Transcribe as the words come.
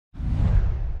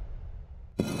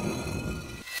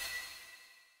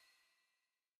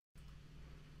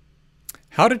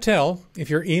How to tell if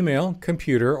your email,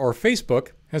 computer, or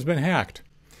Facebook has been hacked.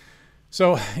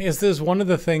 So, is this one of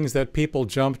the things that people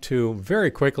jump to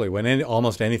very quickly when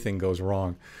almost anything goes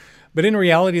wrong? But in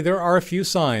reality, there are a few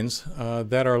signs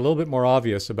that are a little bit more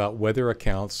obvious about whether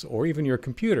accounts or even your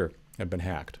computer have been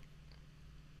hacked.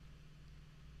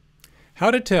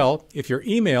 How to tell if your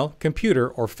email, computer,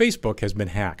 or Facebook has been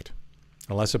hacked.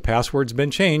 Unless a password's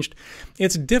been changed,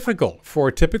 it's difficult for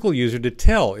a typical user to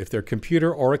tell if their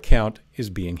computer or account is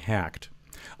being hacked.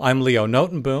 I'm Leo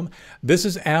Notenboom. This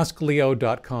is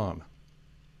AskLeo.com.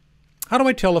 How do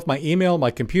I tell if my email, my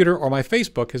computer, or my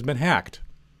Facebook has been hacked?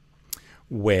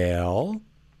 Well,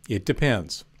 it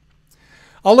depends.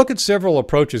 I'll look at several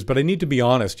approaches, but I need to be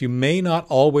honest, you may not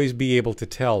always be able to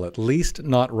tell, at least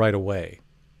not right away.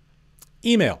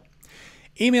 Email.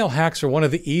 Email hacks are one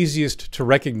of the easiest to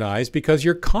recognize because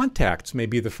your contacts may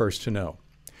be the first to know.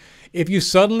 If you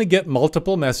suddenly get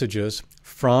multiple messages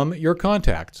from your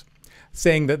contacts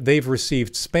saying that they've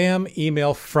received spam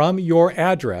email from your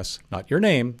address, not your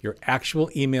name, your actual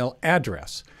email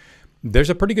address, there's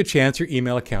a pretty good chance your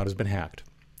email account has been hacked.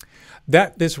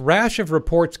 That this rash of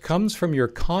reports comes from your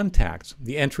contacts,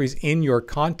 the entries in your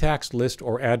contacts list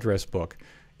or address book,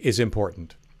 is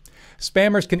important.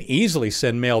 Spammers can easily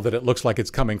send mail that it looks like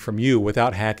it's coming from you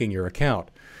without hacking your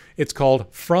account. It's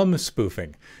called from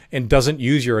spoofing and doesn't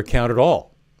use your account at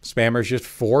all. Spammers just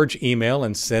forge email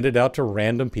and send it out to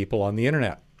random people on the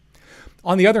internet.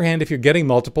 On the other hand, if you're getting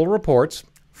multiple reports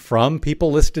from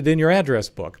people listed in your address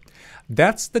book,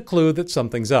 that's the clue that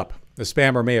something's up. The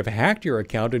spammer may have hacked your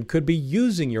account and could be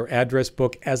using your address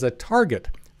book as a target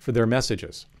for their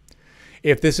messages.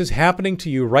 If this is happening to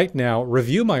you right now,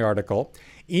 review my article,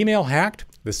 Email Hacked,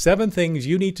 the 7 Things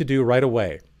You Need to Do Right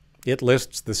Away. It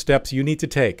lists the steps you need to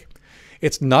take.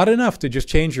 It's not enough to just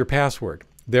change your password.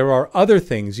 There are other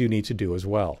things you need to do as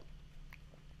well.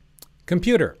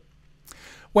 Computer.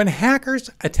 When hackers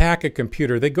attack a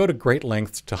computer, they go to great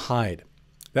lengths to hide.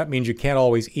 That means you can't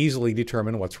always easily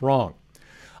determine what's wrong.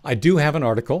 I do have an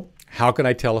article, How Can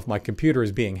I Tell If My Computer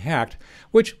is Being Hacked,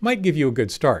 which might give you a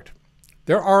good start.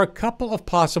 There are a couple of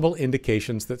possible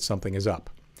indications that something is up.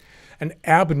 An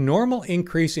abnormal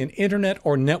increase in internet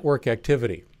or network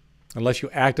activity. Unless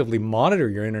you actively monitor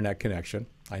your internet connection,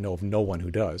 I know of no one who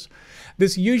does,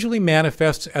 this usually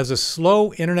manifests as a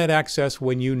slow internet access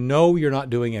when you know you're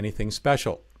not doing anything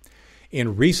special.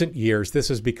 In recent years, this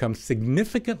has become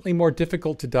significantly more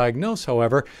difficult to diagnose,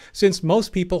 however, since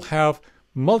most people have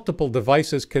multiple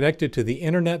devices connected to the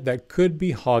internet that could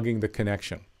be hogging the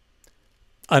connection.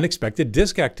 Unexpected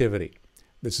disk activity.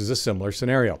 This is a similar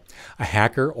scenario. A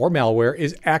hacker or malware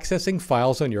is accessing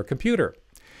files on your computer.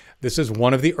 This is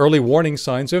one of the early warning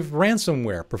signs of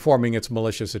ransomware performing its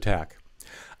malicious attack.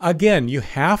 Again, you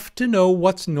have to know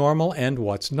what's normal and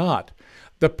what's not.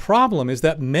 The problem is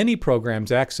that many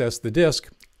programs access the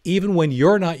disk even when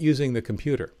you're not using the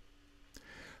computer.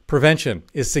 Prevention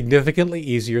is significantly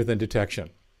easier than detection.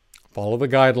 Follow the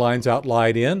guidelines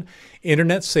outlined in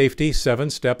Internet Safety: 7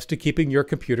 Steps to Keeping Your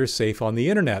Computer Safe on the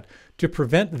Internet to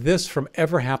prevent this from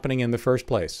ever happening in the first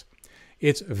place.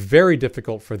 It's very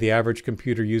difficult for the average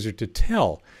computer user to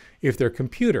tell if their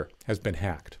computer has been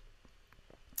hacked.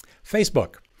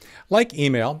 Facebook. Like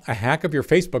email, a hack of your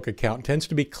Facebook account tends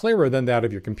to be clearer than that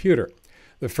of your computer.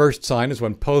 The first sign is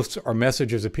when posts or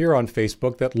messages appear on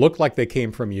Facebook that look like they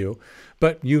came from you,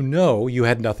 but you know you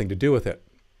had nothing to do with it.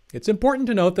 It's important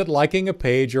to note that liking a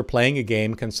page or playing a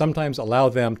game can sometimes allow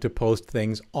them to post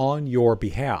things on your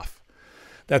behalf.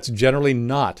 That's generally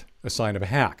not a sign of a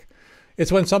hack.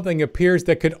 It's when something appears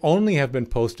that could only have been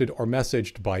posted or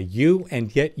messaged by you,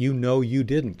 and yet you know you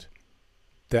didn't,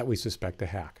 that we suspect a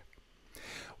hack.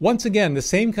 Once again, the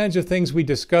same kinds of things we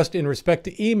discussed in respect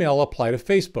to email apply to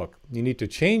Facebook. You need to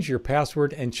change your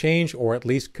password and change, or at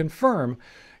least confirm,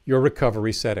 your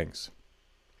recovery settings.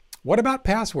 What about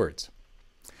passwords?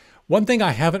 One thing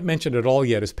I haven't mentioned at all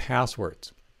yet is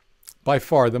passwords. By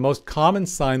far, the most common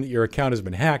sign that your account has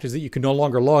been hacked is that you can no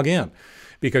longer log in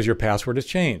because your password has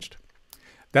changed.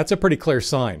 That's a pretty clear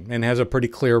sign and has a pretty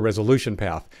clear resolution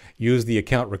path. Use the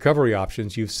account recovery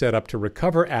options you've set up to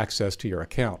recover access to your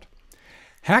account.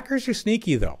 Hackers are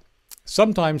sneaky though.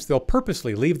 Sometimes they'll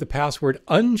purposely leave the password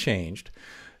unchanged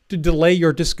to delay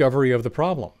your discovery of the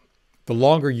problem. The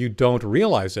longer you don't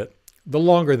realize it, the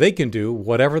longer they can do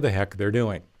whatever the heck they're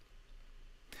doing.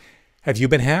 Have you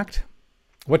been hacked?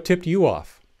 What tipped you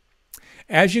off?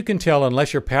 As you can tell,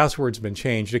 unless your password's been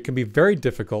changed, it can be very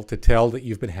difficult to tell that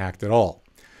you've been hacked at all.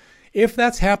 If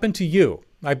that's happened to you,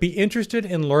 I'd be interested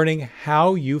in learning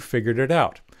how you figured it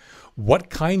out.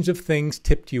 What kinds of things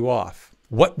tipped you off?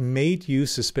 What made you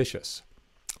suspicious?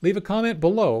 Leave a comment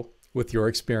below with your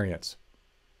experience.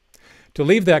 To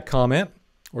leave that comment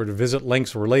or to visit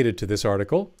links related to this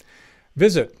article,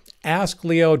 visit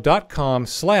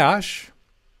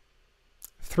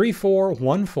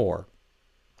askleo.com/3414.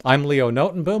 I'm Leo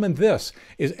Notenboom, and this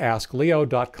is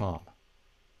AskLeo.com.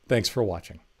 Thanks for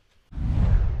watching.